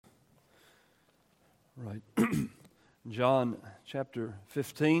Right. John chapter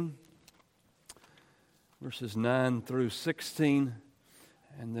 15, verses 9 through 16.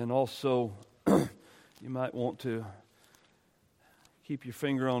 And then also, you might want to keep your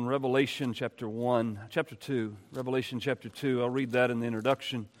finger on Revelation chapter 2. Revelation chapter 2. I'll read that in the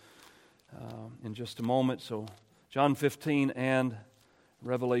introduction in just a moment. So, John 15 and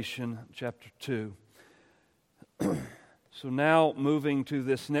Revelation chapter 2. So now, moving to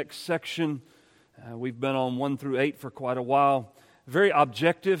this next section. We've been on 1 through 8 for quite a while. Very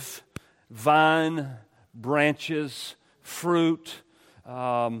objective, vine, branches, fruit.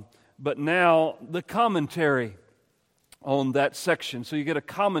 But now the commentary on that section. So you get a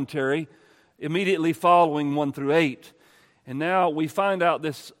commentary immediately following 1 through 8. And now we find out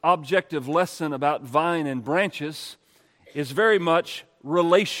this objective lesson about vine and branches is very much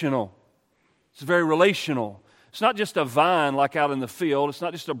relational. It's very relational. It's not just a vine like out in the field. It's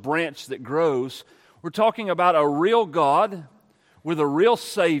not just a branch that grows. We're talking about a real God with a real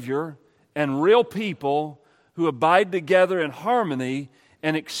Savior and real people who abide together in harmony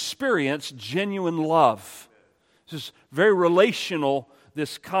and experience genuine love. This is very relational,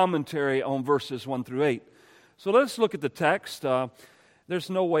 this commentary on verses 1 through 8. So let's look at the text. There's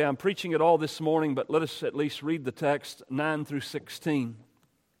no way I'm preaching it all this morning, but let us at least read the text 9 through 16.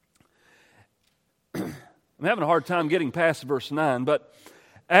 I'm having a hard time getting past verse 9, but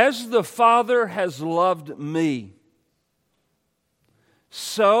as the Father has loved me,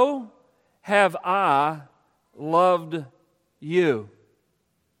 so have I loved you.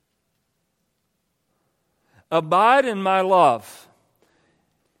 Abide in my love.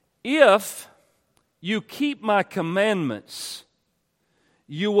 If you keep my commandments,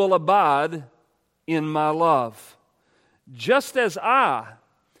 you will abide in my love, just as I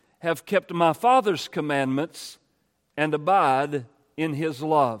have kept my Father's commandments and abide in His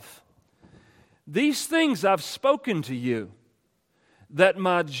love. These things I've spoken to you, that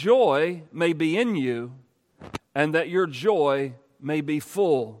my joy may be in you, and that your joy may be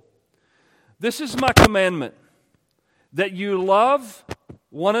full. This is my commandment, that you love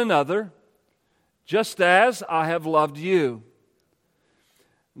one another, just as I have loved you.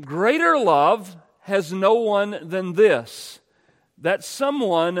 Greater love has no one than this, that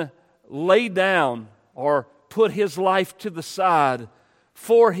someone lay down or put his life to the side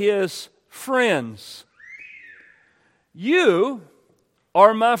for his friends. You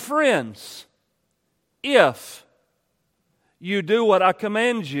are my friends if you do what I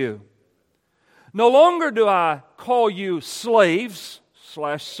command you. No longer do I call you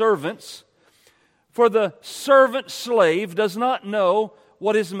slaves/servants, for the servant-slave does not know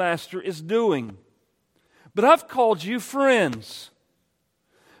what his master is doing. But I've called you friends.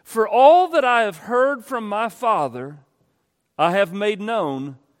 For all that I have heard from my Father, I have made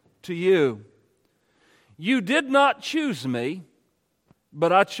known to you. You did not choose me,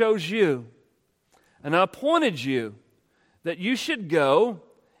 but I chose you. And I appointed you that you should go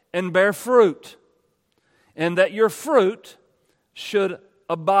and bear fruit, and that your fruit should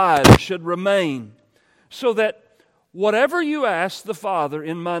abide, should remain, so that whatever you ask the Father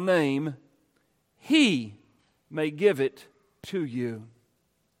in my name, He may give it to you.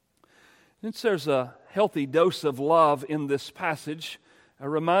 Since there's a healthy dose of love in this passage, I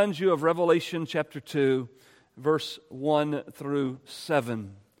remind you of Revelation chapter 2, verse 1 through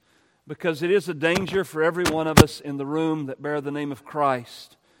 7. Because it is a danger for every one of us in the room that bear the name of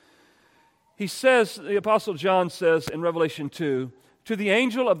Christ. He says, the Apostle John says in Revelation 2, to the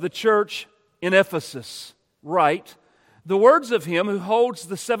angel of the church in Ephesus, write, the words of him who holds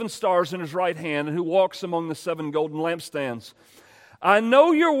the 7 stars in his right hand and who walks among the 7 golden lampstands. I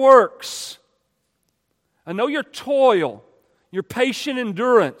know your works. I know your toil, your patient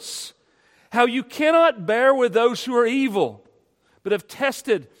endurance, how you cannot bear with those who are evil, but have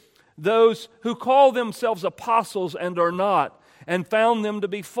tested those who call themselves apostles and are not, and found them to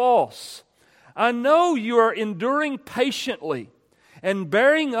be false. I know you are enduring patiently and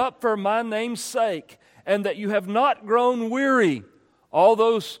bearing up for my name's sake, and that you have not grown weary. All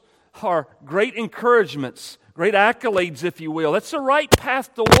those are great encouragements, great accolades, if you will. That's the right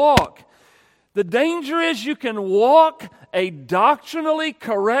path to walk. The danger is you can walk a doctrinally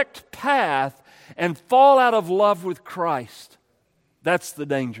correct path and fall out of love with Christ. That's the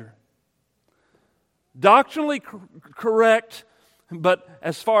danger. Doctrinally correct, but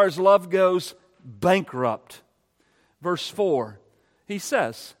as far as love goes, bankrupt. Verse 4, he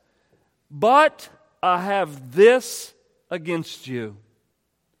says, but I have this against you.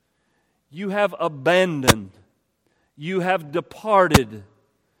 You have abandoned, you have departed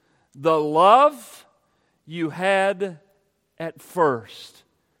the love you had at first.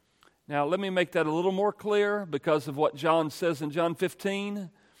 Now, let me make that a little more clear because of what John says in John 15,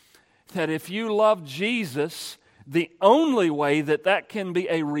 that if you love Jesus, the only way that that can be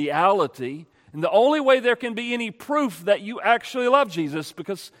a reality, and the only way there can be any proof that you actually love Jesus,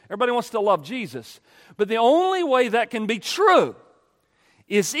 because everybody wants to love Jesus, but the only way that can be true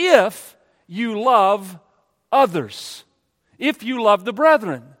is if you love others, if you love the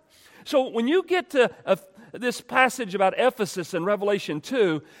brethren. So when you get to this passage about Ephesus in Revelation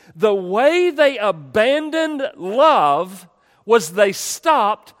 2, the way they abandoned love was they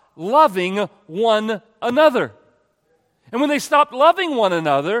stopped loving one another. And when they stopped loving one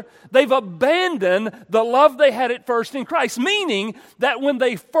another, they've abandoned the love they had at first in Christ. Meaning that when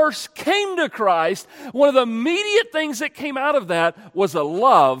they first came to Christ, one of the immediate things that came out of that was a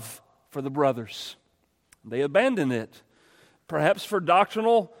love for the brothers. They abandoned it, perhaps for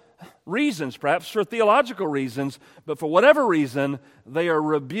doctrinal reasons, perhaps for theological reasons, but for whatever reason, they are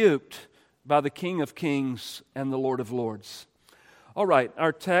rebuked by the King of Kings and the Lord of Lords. All right,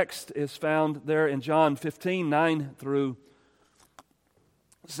 our text is found there in John 15, 9 through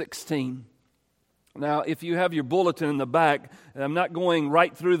 16. Now, if you have your bulletin in the back, I'm not going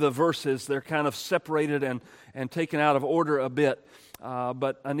right through the verses. They're kind of separated and taken out of order a bit,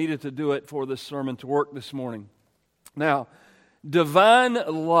 but I needed to do it for this sermon to work this morning. Now, divine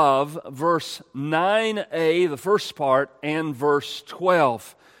love, verse 9a, the first part, and verse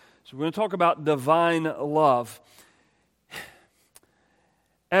 12. So we're going to talk about divine love.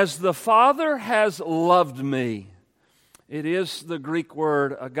 As the Father has loved me, it is the Greek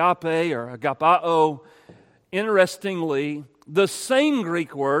word agape or agapao. Interestingly, the same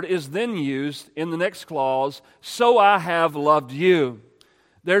Greek word is then used in the next clause, so I have loved you.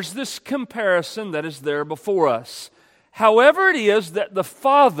 There's this comparison that is there before us. However it is that the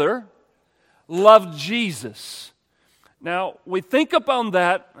Father loved Jesus. Now, we think upon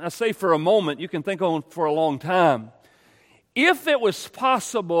that, I say for a moment, you can think on for a long time. If it was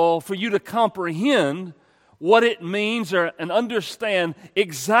possible for you to comprehend what it means and understand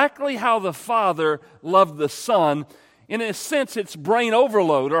exactly how the Father loved the Son, in a sense it's brain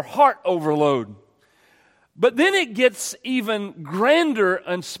overload or heart overload. But then it gets even grander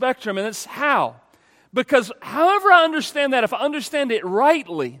in spectrum, and it's how. Because however I understand that, if I understand it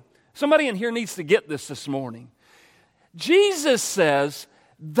rightly, somebody in here needs to get this morning. Jesus says,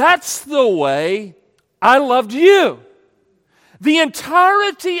 that's the way I loved you. The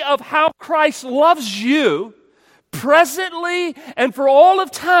entirety of how Christ loves you, presently and for all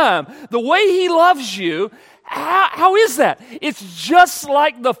of time, the way He loves you, how is that? It's just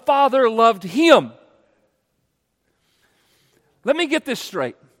like the Father loved Him. Let me get this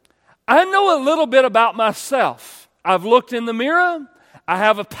straight. I know a little bit about myself. I've looked in the mirror. I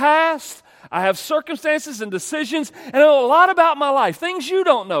have a past. I have circumstances and decisions, and I know a lot about my life. Things you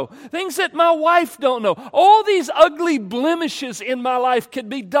don't know. Things that my wife don't know. All these ugly blemishes in my life can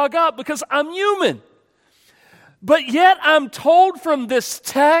be dug up because I'm human. But yet I'm told from this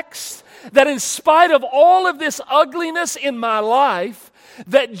text that in spite of all of this ugliness in my life,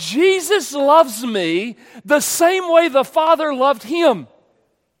 that Jesus loves me the same way the Father loved Him.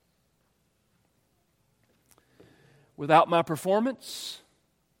 Without my performance,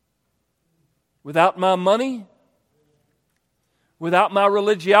 without my money, without my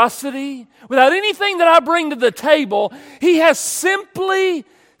religiosity, without anything that I bring to the table, He has simply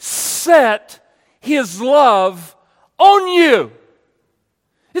set His love on you.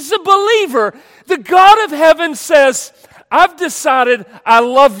 As a believer, the God of heaven says, I've decided I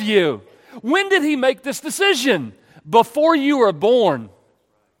love you. When did He make this decision? Before you were born.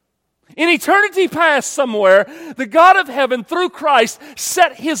 In eternity past somewhere, the God of heaven, through Christ,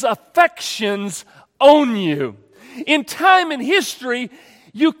 set His affections on you. In time and history,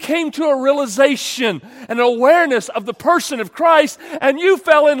 you came to a realization, an awareness of the person of Christ, and you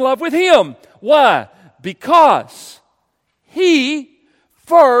fell in love with Him. Why? Because He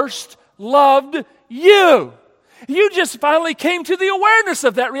first loved you. You just finally came to the awareness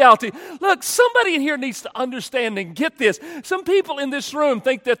of that reality. Look, somebody in here needs to understand and get this. Some people in this room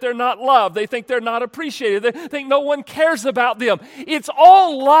think that they're not loved. They think they're not appreciated. They think no one cares about them. It's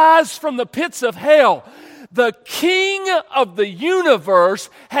all lies from the pits of hell. The King of the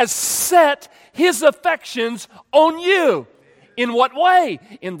universe has set His affections on you. In what way?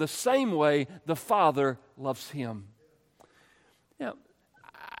 In the same way the Father loves Him. Now,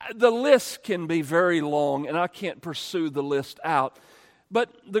 the list can be very long, and I can't pursue the list out.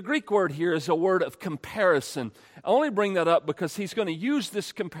 But the Greek word here is a word of comparison. I only bring that up because he's going to use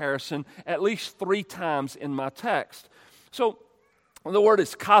this comparison at least 3 times in my text. So the word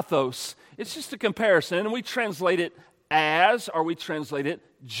is kathos. It's just a comparison, and we translate it as, or we translate it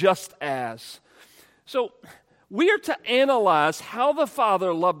just as. So we are to analyze how the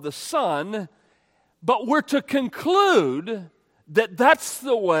Father loved the Son, but we're to conclude that that's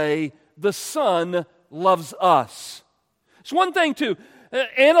the way the Son loves us. It's one thing to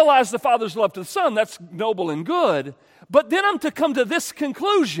analyze the Father's love to the Son. That's noble and good. But then I'm to come to this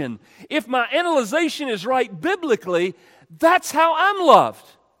conclusion. If my analyzation is right biblically, that's how I'm loved.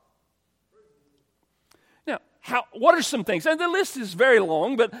 Now, what are some things? And the list is very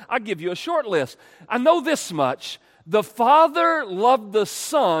long, but I'll give you a short list. I know this much. The Father loved the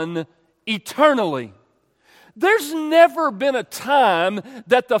Son eternally. There's never been a time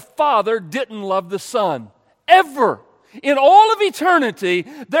that the Father didn't love the Son. Ever. In all of eternity,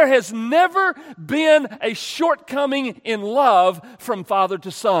 there has never been a shortcoming in love from Father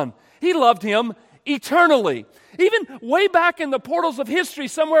to Son. He loved Him eternally. Even way back in the portals of history,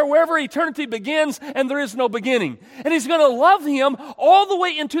 somewhere wherever eternity begins and there is no beginning. And He's going to love Him all the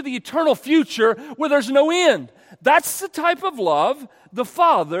way into the eternal future where there's no end. That's the type of love the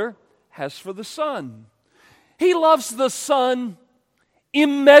Father has for the Son. He loves the Son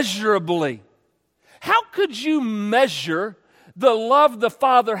immeasurably. How could you measure the love the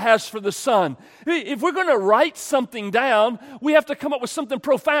Father has for the Son? If we're going to write something down, we have to come up with something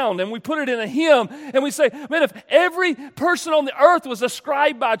profound, and we put it in a hymn, and we say, man, if every person on the earth was a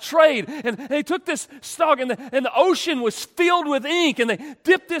scribe by trade, and they took this stalk, and the ocean was filled with ink, and they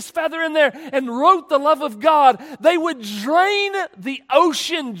dipped this feather in there and wrote the love of God, they would drain the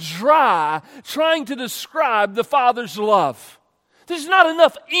ocean dry trying to describe the Father's love. There's not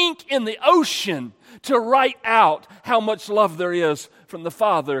enough ink in the ocean to write out how much love there is from the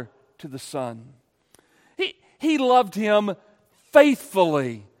Father to the Son. He loved Him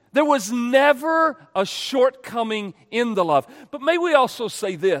faithfully. There was never a shortcoming in the love. But may we also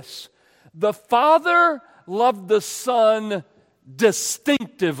say this: the Father loved the Son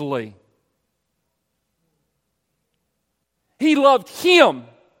distinctively. He loved Him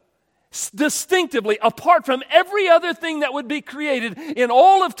distinctively, apart from every other thing that would be created in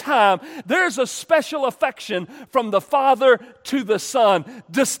all of time. There's a special affection from the Father to the Son,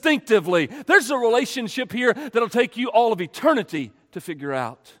 distinctively. There's a relationship here that'll take you all of eternity to figure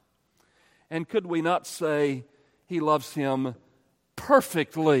out. And could we not say He loves Him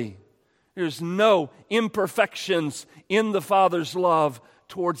perfectly? There's no imperfections in the Father's love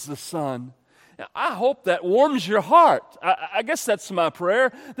towards the Son. I hope that warms your heart. I guess that's my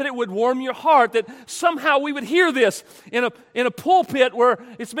prayer, that it would warm your heart, that somehow we would hear this in a pulpit where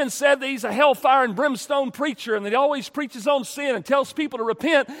it's been said that he's a hellfire and brimstone preacher and that he always preaches on sin and tells people to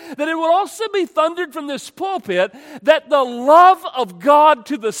repent, that it would also be thundered from this pulpit that the love of God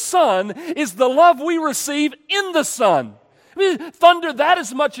to the Son is the love we receive in the Son. We thunder that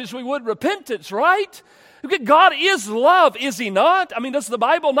as much as we would repentance, right? God is love, is He not? I mean, does the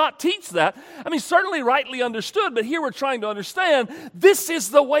Bible not teach that? I mean, certainly rightly understood, but here we're trying to understand this is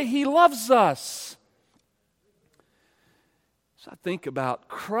the way He loves us. So I think about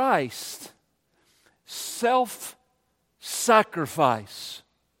Christ, self-sacrifice.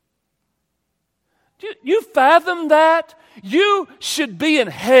 Do you fathom that? You should be in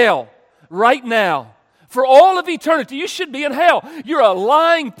hell right now. For all of eternity, you should be in hell. You're a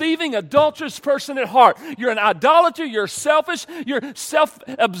lying, thieving, adulterous person at heart. You're an idolater. You're selfish. You're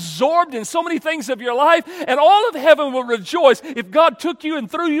self-absorbed in so many things of your life. And all of heaven will rejoice if God took you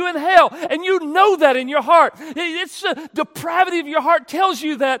and threw you in hell. And you know that in your heart. It's the depravity of your heart tells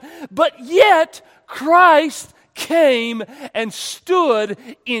you that. But yet, Christ came and stood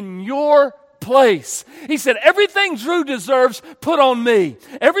in your place. He said, everything Drew deserves, put on me.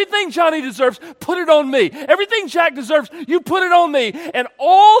 Everything Johnny deserves, put it on me. Everything Jack deserves, you put it on me. And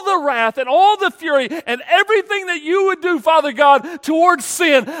all the wrath and all the fury and everything that you would do, Father God, towards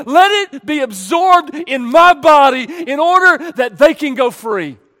sin, let it be absorbed in my body in order that they can go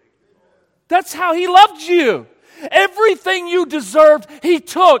free. That's how He loved you. Everything you deserved, He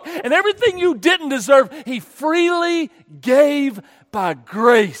took. And everything you didn't deserve, He freely gave by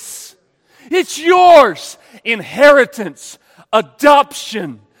grace. It's yours. Inheritance,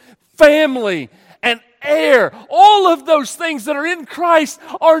 adoption, family, and heir. All of those things that are in Christ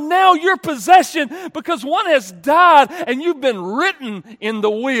are now your possession because one has died and you've been written in the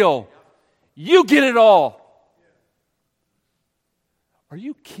will. You get it all. Are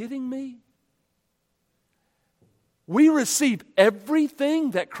you kidding me? We receive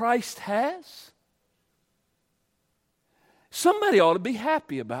everything that Christ has? Somebody ought to be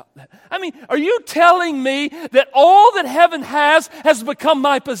happy about that. I mean, are you telling me that all that heaven has become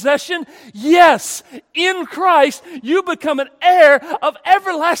my possession? Yes, in Christ, you become an heir of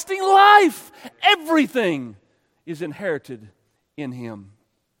everlasting life. Everything is inherited in Him.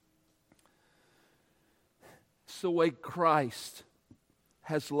 It's the way Christ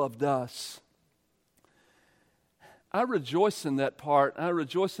has loved us. I rejoice in that part. I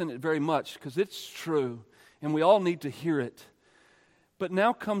rejoice in it very much because it's true, and we all need to hear it. But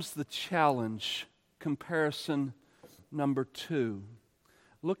now comes the challenge, comparison number 2.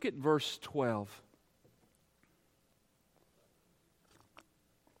 Look at verse 12.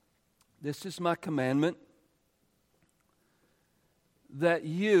 This is my commandment, that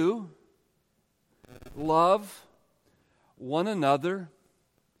you love one another.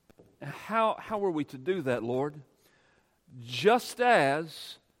 How are we to do that, Lord? Just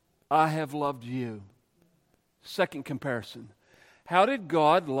as I have loved you. Second comparison. How did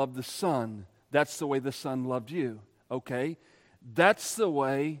God love the Son? That's the way the Son loved you. Okay, that's the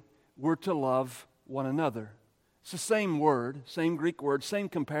way we're to love one another. It's the same word, same Greek word, same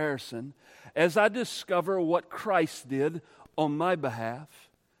comparison. As I discover what Christ did on my behalf,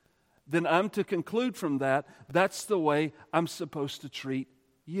 then I'm to conclude from that, that's the way I'm supposed to treat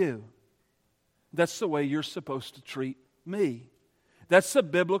you. That's the way you're supposed to treat me. That's the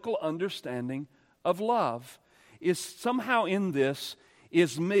biblical understanding of love. Is somehow in this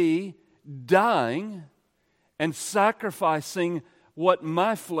is me dying and sacrificing what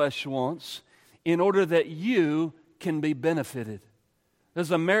my flesh wants in order that you can be benefited. Does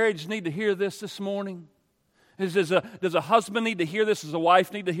a marriage need to hear this morning? Does a husband need to hear this? Does a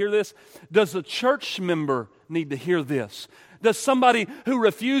wife need to hear this? Does a church member need to hear this? Does somebody who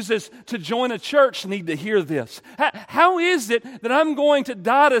refuses to join a church need to hear this? How is it that I'm going to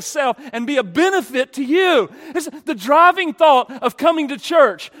die to self and be a benefit to you? It's the driving thought of coming to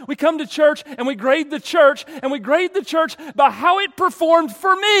church. We come to church and we grade the church, and we grade the church by how it performed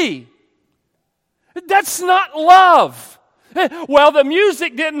for me. That's not love. Well, the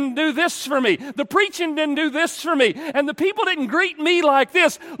music didn't do this for me. The preaching didn't do this for me. And the people didn't greet me like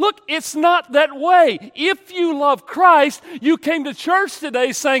this. Look, it's not that way. If you love Christ, you came to church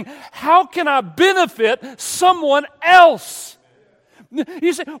today saying, how can I benefit someone else?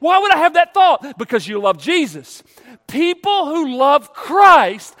 You say, why would I have that thought? Because you love Jesus. People who love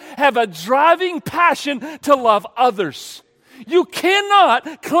Christ have a driving passion to love others. You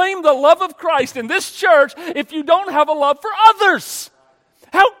cannot claim the love of Christ in this church if you don't have a love for others.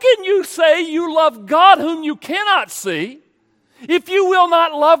 How can you say you love God whom you cannot see if you will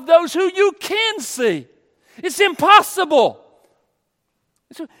not love those who you can see? It's impossible.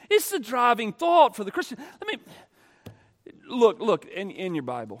 It's the driving thought for the Christian. Let me look in your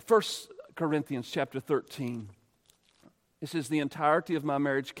Bible. 1 Corinthians chapter 13. This is the entirety of my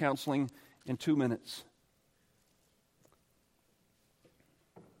marriage counseling in 2 minutes.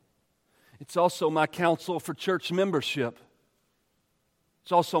 It's also my counsel for church membership.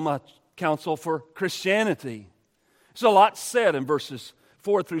 It's also my counsel for Christianity. There's a lot said in verses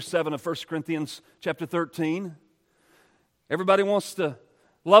 4 through 7 of 1 Corinthians chapter 13. Everybody wants to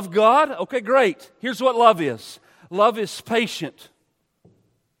love God? Okay, great. Here's what love is. Love is patient.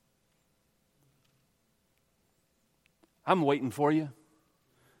 I'm waiting for you.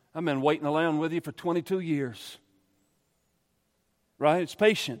 I've been waiting around with you for 22 years. Right? It's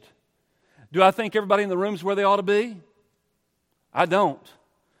patient. Do I think everybody in the room is where they ought to be? I don't.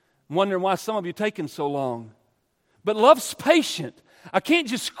 I'm wondering why some of you are taking so long. But love's patient. I can't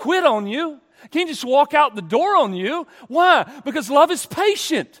just quit on you. I can't just walk out the door on you. Why? Because love is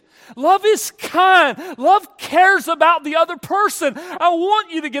patient. Love is kind. Love cares about the other person. I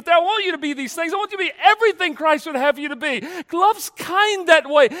want you to get there. I want you to be these things. I want you to be everything Christ would have you to be. Love's kind that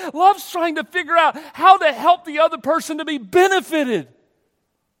way. Love's trying to figure out how to help the other person to be benefited.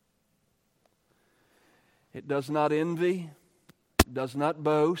 It does not envy. It does not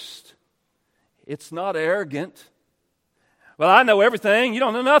boast. It's not arrogant. Well, I know everything. You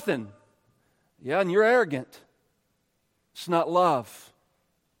don't know nothing. Yeah, and you're arrogant. It's not love.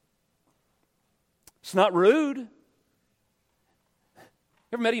 It's not rude.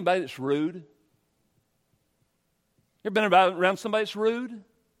 Ever met anybody that's rude? Ever been around somebody that's rude?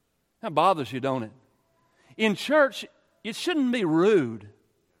 That bothers you, don't it? In church, it shouldn't be rude.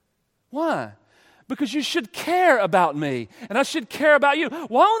 Why? Because you should care about me, and I should care about you.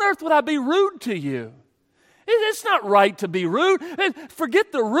 Why on earth would I be rude to you? It's not right to be rude.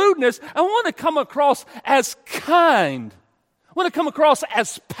 Forget the rudeness. I want to come across as kind. I want to come across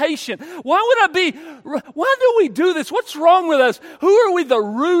as patient. Why do we do this? What's wrong with us? Who are we the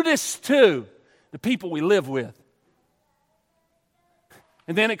rudest to? The people we live with.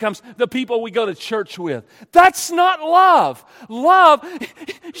 And then it comes the people we go to church with. That's not love. Love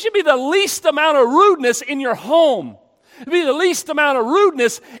should be the least amount of rudeness in your home. It should be the least amount of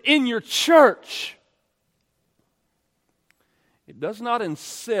rudeness in your church. does not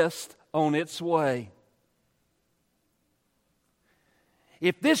insist on its way.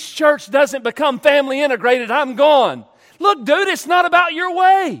 If this church doesn't become family integrated, I'm gone. Look, dude, it's not about your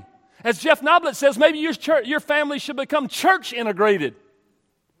way. As Jeff Noblet says, maybe your family should become church integrated.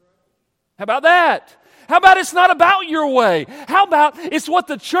 How about that? How about it's not about your way? How about it's what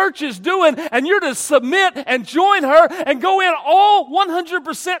the church is doing and you're to submit and join her and go in all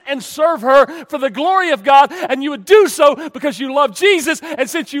 100% and serve her for the glory of God, and you would do so because you love Jesus, and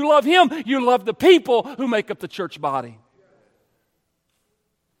since you love Him, you love the people who make up the church body.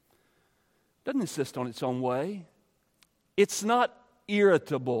 Doesn't insist on its own way. It's not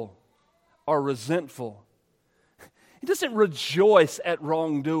irritable or resentful. It doesn't rejoice at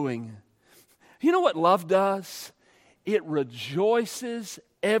wrongdoing. You know what love does? It rejoices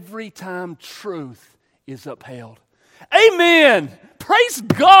every time truth is upheld. Amen. Praise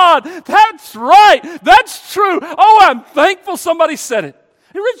God. That's right. That's true. Oh, I'm thankful somebody said it.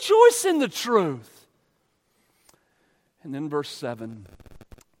 And rejoice in the truth. And then verse 7.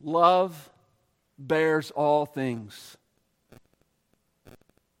 Love bears all things.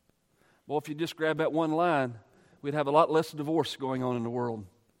 Well, if you just grab that one line, we'd have a lot less divorce going on in the world.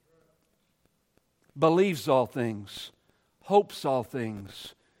 Believes all things, hopes all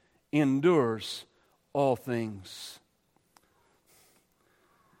things, endures all things.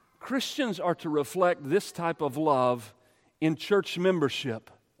 Christians are to reflect this type of love in church membership,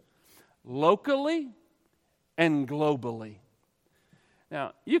 locally and globally.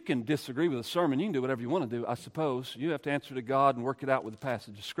 Now, you can disagree with a sermon. You can do whatever you want to do, I suppose. You have to answer to God and work it out with a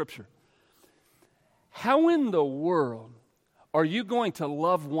passage of Scripture. How in the world are you going to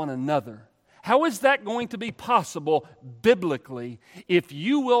love one another? How is that going to be possible biblically if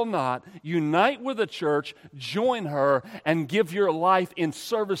you will not unite with a church, join her, and give your life in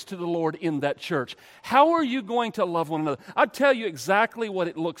service to the Lord in that church? How are you going to love one another? I'll tell you exactly what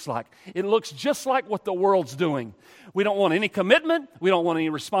it looks like. It looks just like what the world's doing. We don't want any commitment. We don't want any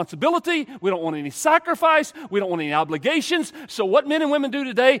responsibility. We don't want any sacrifice. We don't want any obligations. So what men and women do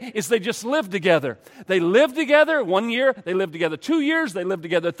today is they just live together. They live together 1 year. They live together 2 years. They live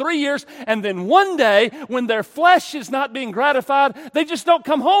together 3 years. And then one day, when their flesh is not being gratified, they just don't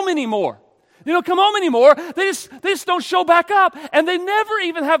come home anymore. They don't come home anymore. They just don't show back up. And they never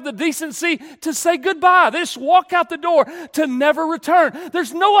even have the decency to say goodbye. They just walk out the door to never return.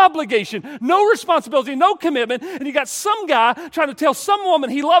 There's no obligation, no responsibility, no commitment. And you got some guy trying to tell some woman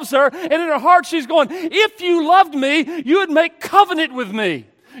he loves her, and in her heart she's going, if you loved me, you would make covenant with me.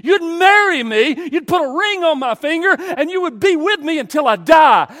 You'd marry me, you'd put a ring on my finger, and you would be with me until I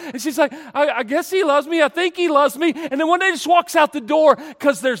die. And she's like, I guess he loves me, I think he loves me. And then one day just walks out the door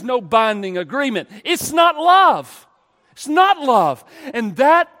because there's no binding agreement. It's not love. It's not love. And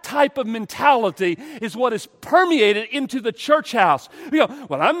that type of mentality is what is permeated into the church house. You go,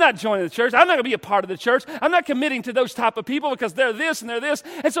 well, I'm not joining the church. I'm not going to be a part of the church. I'm not committing to those type of people because they're this and they're this.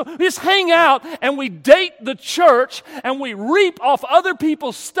 And so we just hang out and we date the church and we reap off other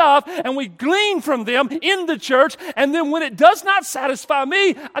people's stuff and we glean from them in the church. And then when it does not satisfy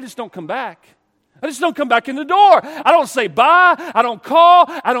me, I just don't come back. I just don't come back in the door. I don't say bye. I don't call.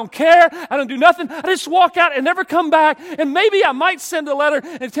 I don't care. I don't do nothing. I just walk out and never come back. And maybe I might send a letter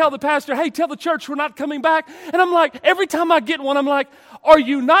and tell the pastor, hey, tell the church we're not coming back. And I'm like, every time I get one, I'm like, are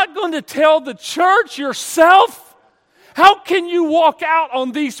you not going to tell the church yourself? How can you walk out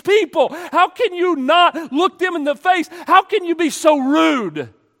on these people? How can you not look them in the face? How can you be so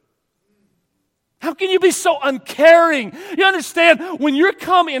rude? How can you be so uncaring? You understand, when you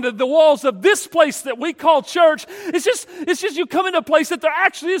come into the walls of this place that we call church, it's just you come into a place that there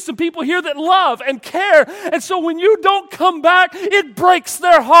actually is some people here that love and care. And so when you don't come back, it breaks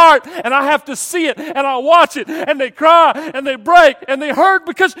their heart. And I have to see it and I watch it. And they cry and they break and they hurt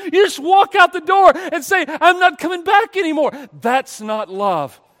because you just walk out the door and say, I'm not coming back anymore. That's not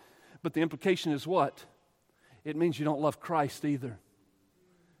love. But the implication is what? It means you don't love Christ either.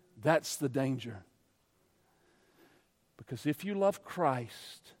 That's the danger. Because if you love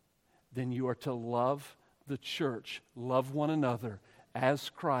Christ, then you are to love the church, love one another as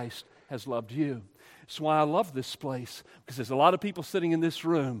Christ has loved you. That's why I love this place, because there's a lot of people sitting in this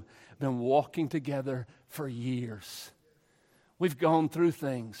room been walking together for years. We've gone through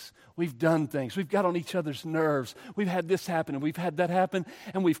things. We've done things. We've got on each other's nerves. We've had this happen and we've had that happen,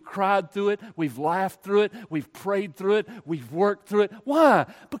 and we've cried through it. We've laughed through it. We've prayed through it. We've worked through it. Why?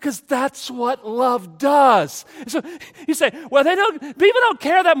 Because that's what love does. So you say, well, people don't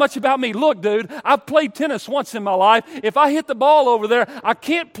care that much about me. Look, dude, I've played tennis once in my life. If I hit the ball over there, I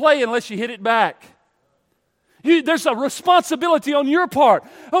can't play unless you hit it back. There's a responsibility on your part.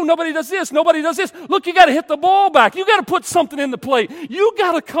 Oh, nobody does this. Nobody does this. Look, you got to hit the ball back. You got to put something in the plate. You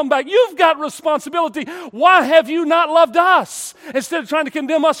got to come back. You've got responsibility. Why have you not loved us instead of trying to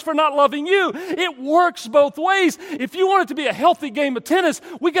condemn us for not loving you? It works both ways. If you want it to be a healthy game of tennis,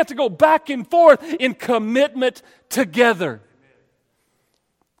 we got to go back and forth in commitment together.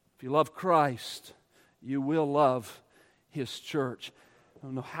 If you love Christ, you will love His church. I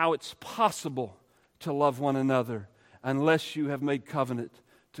don't know how it's possible to love one another unless you have made covenant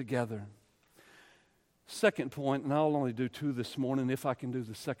together. Second point, and I'll only do two this morning if I can do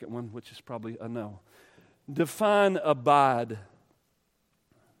the second one, which is probably a no. Define abide.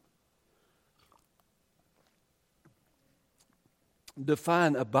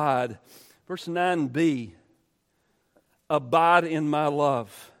 Define abide. Verse 9b, abide in my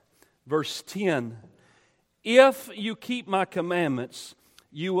love. Verse 10, if you keep my commandments,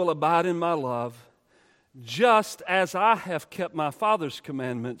 you will abide in my love, just as I have kept my Father's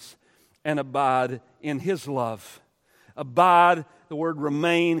commandments and abide in His love. Abide, the word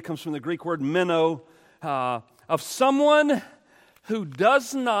remain, comes from the Greek word meno, of someone who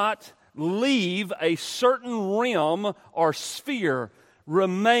does not leave a certain realm or sphere.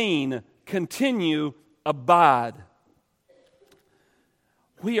 Remain, continue, abide.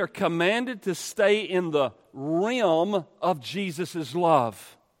 We are commanded to stay in the realm of Jesus'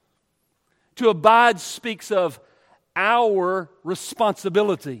 love. To abide speaks of our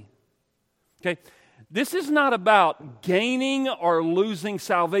responsibility. Okay? This is not about gaining or losing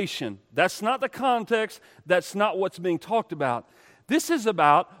salvation. That's not the context. That's not what's being talked about. This is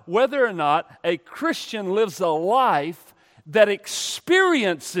about whether or not a Christian lives a life that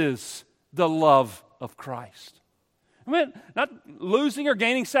experiences the love of Christ. I mean, not losing or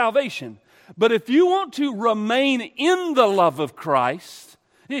gaining salvation, but if you want to remain in the love of Christ,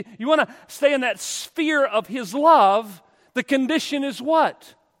 you want to stay in that sphere of His love, the condition is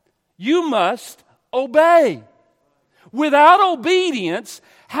what? You must obey. Without obedience,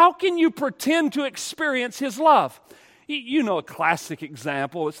 how can you pretend to experience His love? You know a classic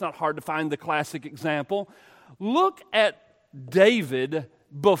example. It's not hard to find the classic example. Look at David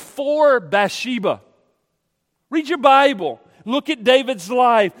before Bathsheba. Read your Bible. Look at David's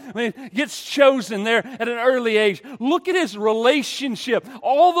life. I mean, he gets chosen there at an early age. Look at his relationship,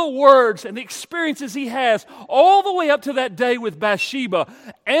 all the words and the experiences he has, all the way up to that day with Bathsheba.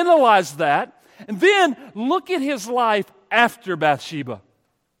 Analyze that, and then look at his life after Bathsheba.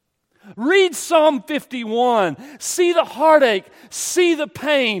 Read Psalm 51. See the heartache, see the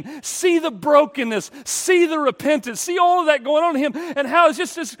pain, see the brokenness, see the repentance, see all of that going on in him, and how it's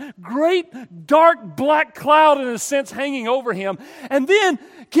just this great dark black cloud in a sense hanging over him. And then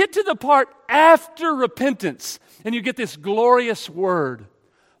get to the part after repentance, and you get this glorious word.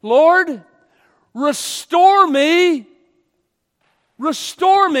 Lord, restore me.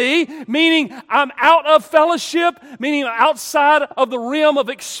 Restore me, meaning I'm out of fellowship, meaning I'm outside of the realm of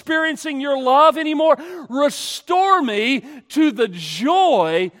experiencing your love anymore. Restore me to the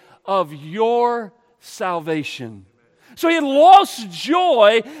joy of your salvation. So he had lost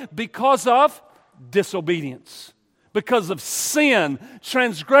joy because of disobedience, because of sin.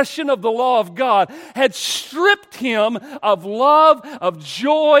 Transgression of the law of God had stripped him of love, of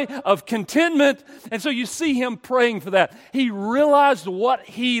joy, of contentment. And so you see him praying for that. He realized what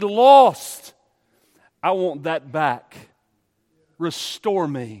he lost. I want that back. Restore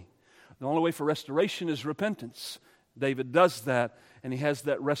me. The only way for restoration is repentance. David does that, and he has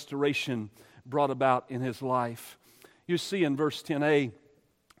that restoration brought about in his life. You see in verse 10a,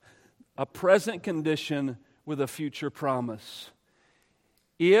 a present condition with a future promise.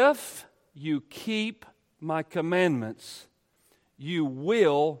 If you keep my commandments, you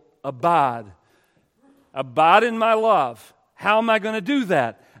will abide. Abide in my love. How am I going to do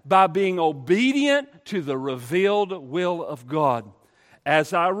that? By being obedient to the revealed will of God.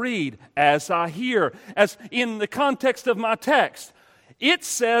 As I read, as I hear, as in the context of my text, it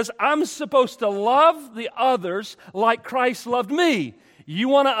says I'm supposed to love the others like Christ loved me. You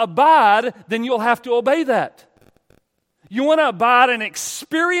want to abide, then you'll have to obey that. You want to abide and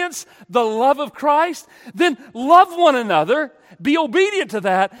experience the love of Christ? Then love one another, be obedient to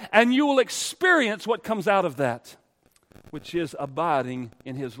that, and you will experience what comes out of that, which is abiding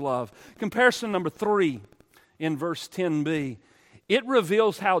in His love. Comparison number 3 in verse 10b. It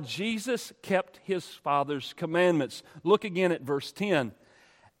reveals how Jesus kept His Father's commandments. Look again at verse 10.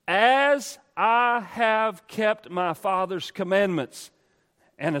 As I have kept my Father's commandments,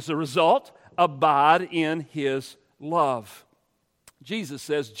 and as a result, abide in His love. Jesus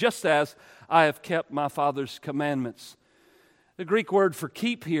says, just as I have kept my Father's commandments. The Greek word for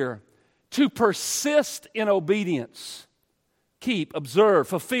keep here to persist in obedience. Keep, observe,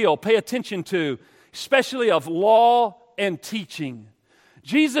 fulfill, pay attention to, especially of law and teaching.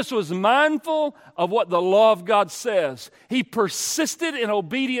 Jesus was mindful of what the law of God says. He persisted in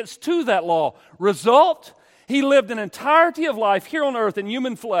obedience to that law. Result, he lived an entirety of life here on earth in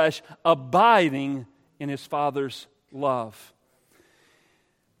human flesh, abiding in his Father's love.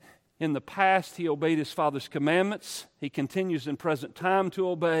 In the past, he obeyed his Father's commandments. He continues in present time to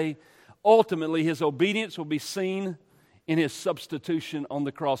obey. Ultimately, his obedience will be seen in his substitution on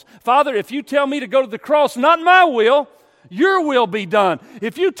the cross. Father, if you tell me to go to the cross, not my will, your will be done.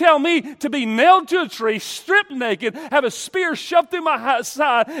 If you tell me to be nailed to a tree, stripped naked, have a spear shoved through my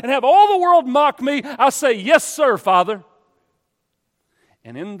side, and have all the world mock me, I'll say, yes, sir, Father.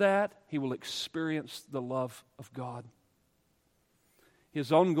 And in that, he will experience the love of God.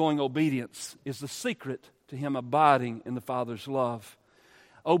 His ongoing obedience is the secret to him abiding in the Father's love.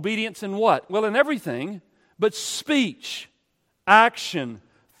 Obedience in what? Well, in everything, but speech, action,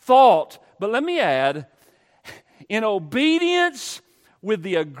 thought. But let me add, in obedience with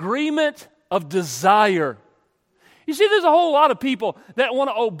the agreement of desire. You see, there's a whole lot of people that want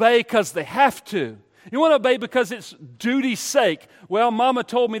to obey because they have to. You want to obey because it's duty's sake. Well, Mama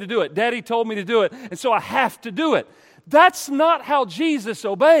told me to do it. Daddy told me to do it. And so I have to do it. That's not how Jesus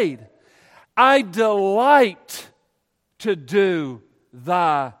obeyed. I delight to do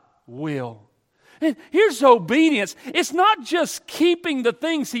thy will. And here's obedience. It's not just keeping the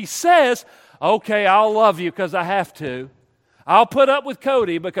things he says. Okay, I'll love you because I have to. I'll put up with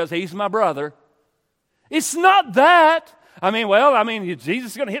Cody because he's my brother. It's not that.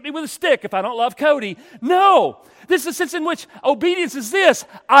 Jesus is going to hit me with a stick if I don't love Cody. No. This is the sense in which obedience is this.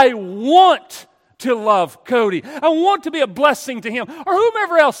 I want to love Cody. I want to be a blessing to him or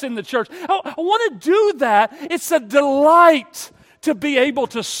whomever else in the church. I want to do that. It's a delight to be able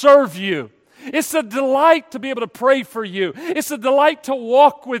to serve you. It's a delight to be able to pray for you. It's a delight to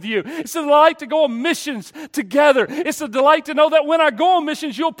walk with you. It's a delight to go on missions together. It's a delight to know that when I go on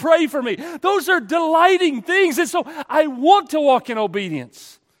missions, you'll pray for me. Those are delighting things. And so I want to walk in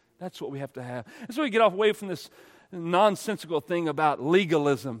obedience. That's what we have to have. And so we get away from this nonsensical thing about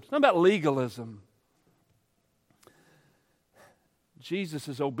legalism. It's not about legalism.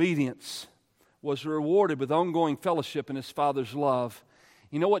 Jesus' obedience was rewarded with ongoing fellowship in his Father's love.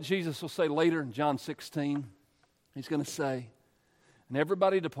 You know what Jesus will say later in John 16? He's going to say, and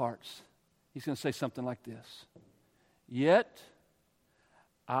everybody departs, he's going to say something like this. Yet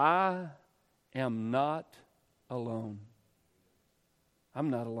I am not alone. I'm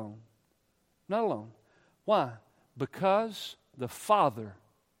not alone. Not alone. Why? Because the Father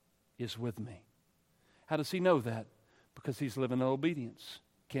is with me. How does he know that? Because he's living in obedience.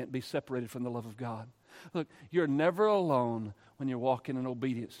 Can't be separated from the love of God. Look, you're never alone when you're walking in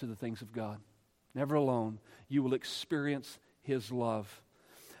obedience to the things of God. Never alone. You will experience his love.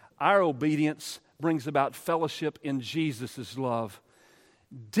 Our obedience brings about fellowship in Jesus' love.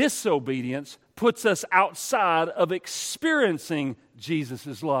 Disobedience puts us outside of experiencing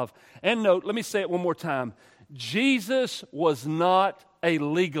Jesus' love. And note, let me say it one more time. Jesus was not a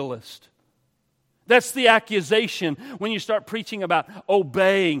legalist. That's the accusation when you start preaching about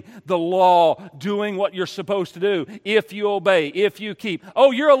obeying the law, doing what you're supposed to do. If you obey, if you keep.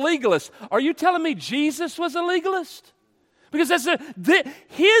 Oh, you're a legalist. Are you telling me Jesus was a legalist? Because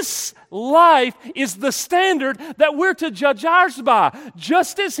his life is the standard that we're to judge ours by.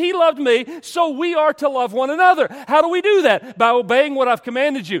 Just as he loved me, so we are to love one another. How do we do that? By obeying what I've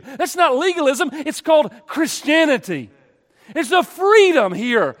commanded you. That's not legalism. It's called Christianity. It's a freedom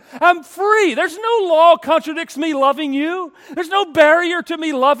here. I'm free. There's no law contradicts me loving you. There's no barrier to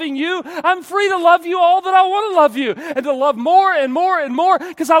me loving you. I'm free to love you all that I want to love you and to love more and more and more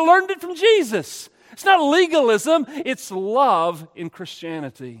because I learned it from Jesus. It's not legalism. It's love in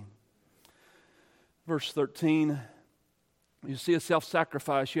Christianity. Verse 13, you see a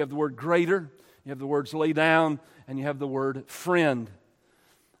self-sacrifice. You have the word greater. You have the words lay down. And you have the word friend.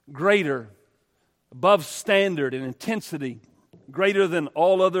 Greater. Above standard in intensity, greater than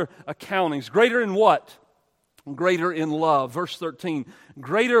all other accountings. Greater in what? Greater in love. Verse 13,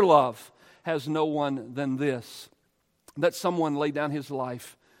 greater love has no one than this, that someone lay down his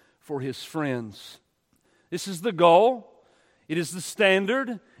life for his friends. This is the goal. It is the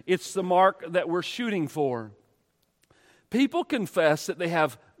standard. It's the mark that we're shooting for. People confess that they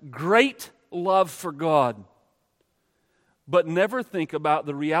have great love for God, but never think about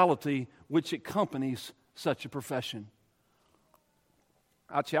the reality which accompanies such a profession.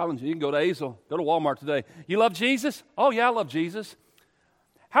 I challenge you. You can go to Azle, go to Walmart today. You love Jesus? Oh, yeah, I love Jesus.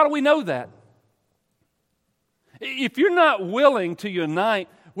 How do we know that? If you're not willing to unite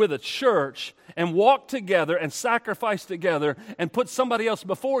with a church and walk together and sacrifice together and put somebody else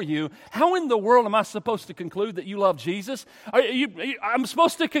before you, how in the world am I supposed to conclude that you love Jesus? I'm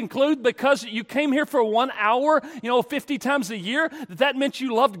supposed to conclude because you came here for 1 hour, 50 times a year, that meant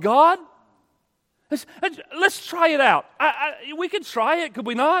you loved God? Let's try it out. We could try it, could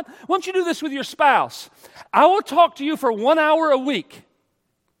we not? Why don't you do this with your spouse? I will talk to you for 1 hour a week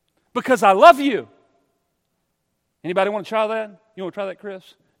because I love you. Anybody want to try that? You want to try that,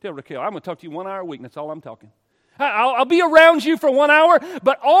 Chris? Tell Raquel, I'm going to talk to you 1 hour a week, and that's all I'm talking. I'll be around you for 1 hour,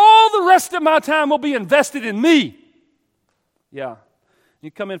 but all the rest of my time will be invested in me. Yeah.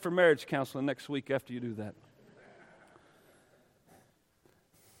 You come in for marriage counseling next week after you do that.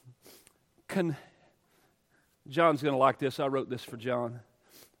 John's going to like this. I wrote this for John.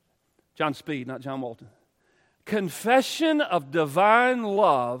 John Speed, not John Walton. Confession of divine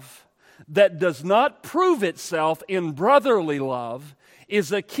love that does not prove itself in brotherly love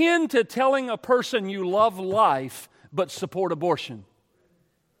is akin to telling a person you love life but support abortion.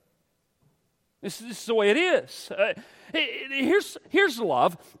 This is the way it is. Here's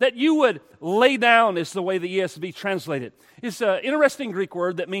love that you would lay down, is the way the ESV translated it. It's an interesting Greek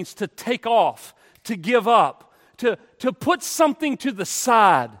word that means to take off, to give up, to put something to the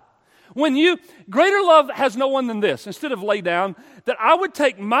side. Greater love has no one than this. Instead of lay down, that I would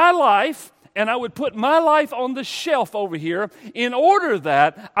take my life and I would put my life on the shelf over here in order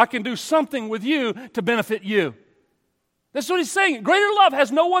that I can do something with you to benefit you. That's what he's saying. Greater love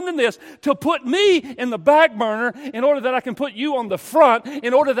has no one than this, to put me in the back burner in order that I can put you on the front,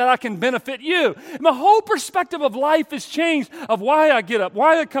 in order that I can benefit you. My whole perspective of life is changed, of why I get up,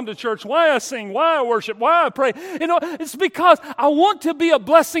 why I come to church, why I sing, why I worship, why I pray. It's because I want to be a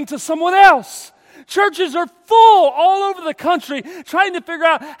blessing to someone else. Churches are full all over the country trying to figure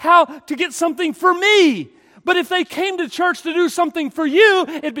out how to get something for me. But if they came to church to do something for you,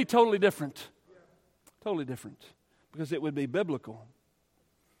 it'd be totally different. Totally different. Because it would be biblical.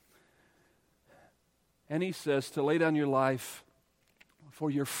 And he says to lay down your life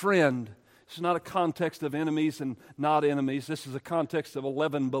for your friend. This is not a context of enemies and not enemies. This is a context of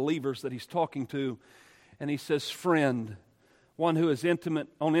 11 believers that he's talking to. And he says friend, one who is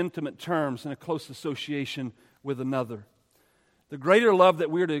on intimate terms in a close association with another. The greater love that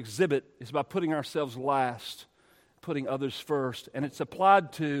we're to exhibit is by putting ourselves last, putting others first. And it's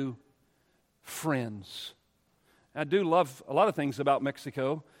applied to friends. I do love a lot of things about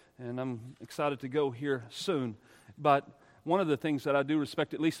Mexico, and I'm excited to go here soon. But one of the things that I do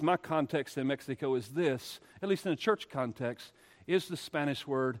respect, at least in my context in Mexico, is this, at least in a church context, is the Spanish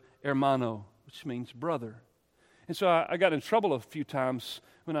word hermano, which means brother. And so I got in trouble a few times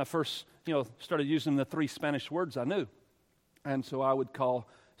when I first, started using the 3 Spanish words I knew. And so I would call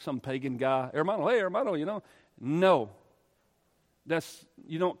some pagan guy, hermano, hey, hermano, No.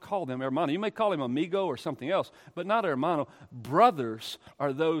 You don't call them hermano. You may call him amigo or something else, but not hermano. Brothers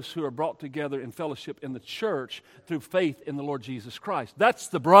are those who are brought together in fellowship in the church through faith in the Lord Jesus Christ. That's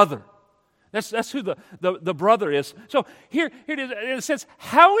the brother. That's who the brother is. So here it is. It says,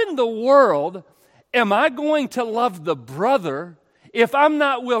 how in the world am I going to love the brother if I'm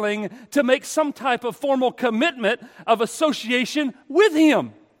not willing to make some type of formal commitment of association with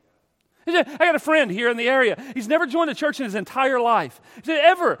him? I got a friend here in the area. He's never joined a church in his entire life. He said,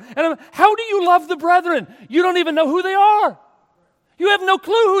 ever. And how do you love the brethren? You don't even know who they are. You have no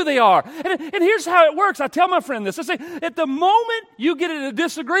clue who they are. And here's how it works. I tell my friend this. I say, at the moment you get in a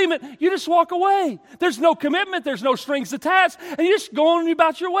disagreement, you just walk away. There's no commitment. There's no strings attached. And you just go on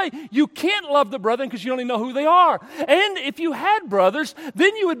about your way. You can't love the brethren because you don't even know who they are. And if you had brothers,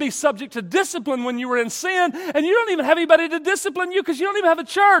 then you would be subject to discipline when you were in sin. And you don't even have anybody to discipline you because you don't even have a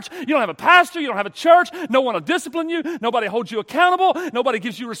church. You don't have a pastor. You don't have a church. No one will discipline you. Nobody holds you accountable. Nobody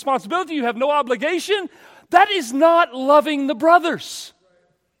gives you responsibility. You have no obligation. That is not loving the brothers.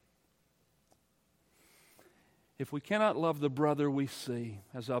 If we cannot love the brother we see,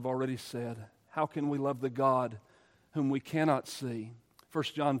 as I've already said, how can we love the God whom we cannot see? 1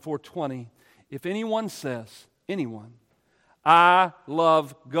 John 4:20, if anyone says, I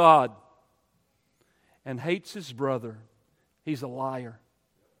love God, and hates his brother, he's a liar.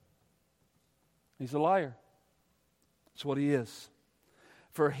 He's a liar. That's what he is.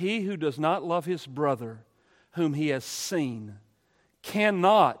 For he who does not love his brother whom he has seen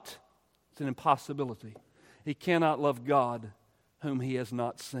cannot, it's an impossibility, he cannot love God whom he has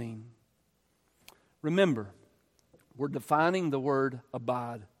not seen. Remember, we're defining the word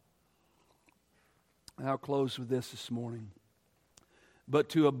abide. I'll close with this morning. But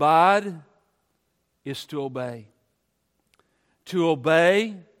to abide is to obey. To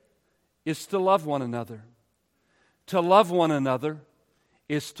obey is to love one another. To love one another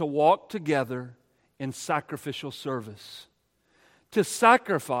is to walk together in sacrificial service. To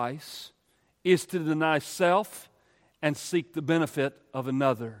sacrifice is to deny self and seek the benefit of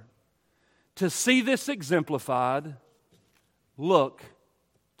another. To see this exemplified, look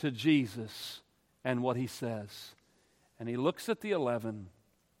to Jesus and what He says. And He looks at the 11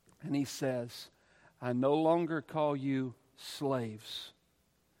 and He says, I no longer call you slaves,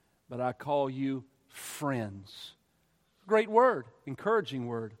 but I call you friends. Great word, encouraging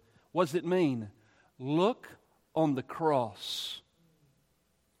word. What does it mean? Look on the cross.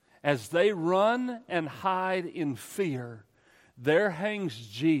 As they run and hide in fear, there hangs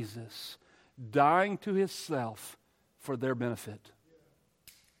Jesus, dying to Himself for their benefit.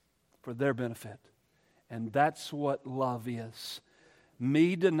 For their benefit. And that's what love is.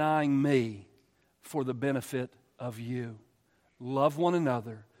 Me denying me for the benefit of you. Love one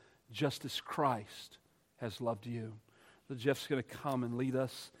another just as Christ has loved you. So Jeff's going to come and lead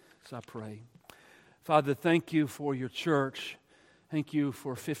us as I pray. Father, thank you for your church. Thank you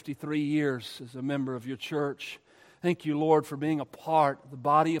for 53 years as a member of your church. Thank you, Lord, for being a part of the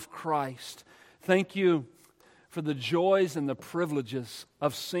body of Christ. Thank you for the joys and the privileges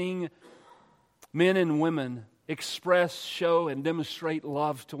of seeing men and women express, show, and demonstrate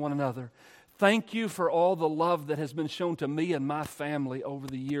love to one another. Thank you for all the love that has been shown to me and my family over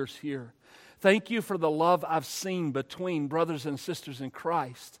the years here. Thank you for the love I've seen between brothers and sisters in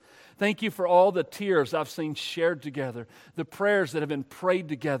Christ. Thank you for all the tears I've seen shared together, the prayers that have been prayed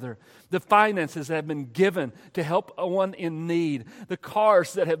together, the finances that have been given to help one in need, the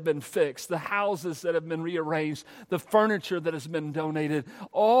cars that have been fixed, the houses that have been rearranged, the furniture that has been donated,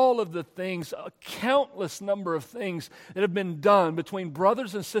 all of the things, a countless number of things that have been done between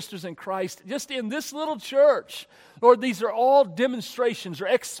brothers and sisters in Christ just in this little church. Lord, these are all demonstrations or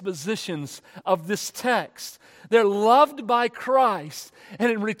expositions of this text. They're loved by Christ,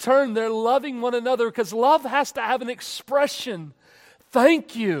 and in return, they're loving one another because love has to have an expression.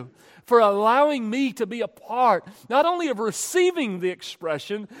 Thank you for allowing me to be a part, not only of receiving the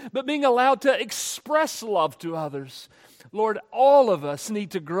expression, but being allowed to express love to others. Lord, all of us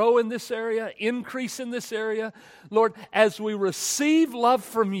need to grow in this area, increase in this area. Lord, as we receive love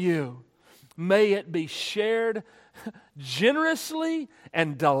from you, may it be shared generously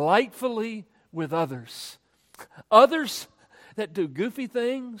and delightfully with others. Others that do goofy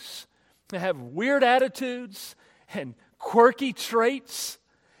things, that have weird attitudes and quirky traits.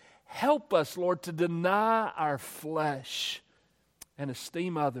 Help us, Lord, to deny our flesh and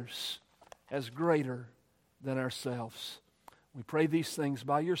esteem others as greater than ourselves. We pray these things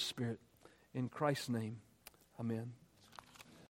by your Spirit. In Christ's name, amen.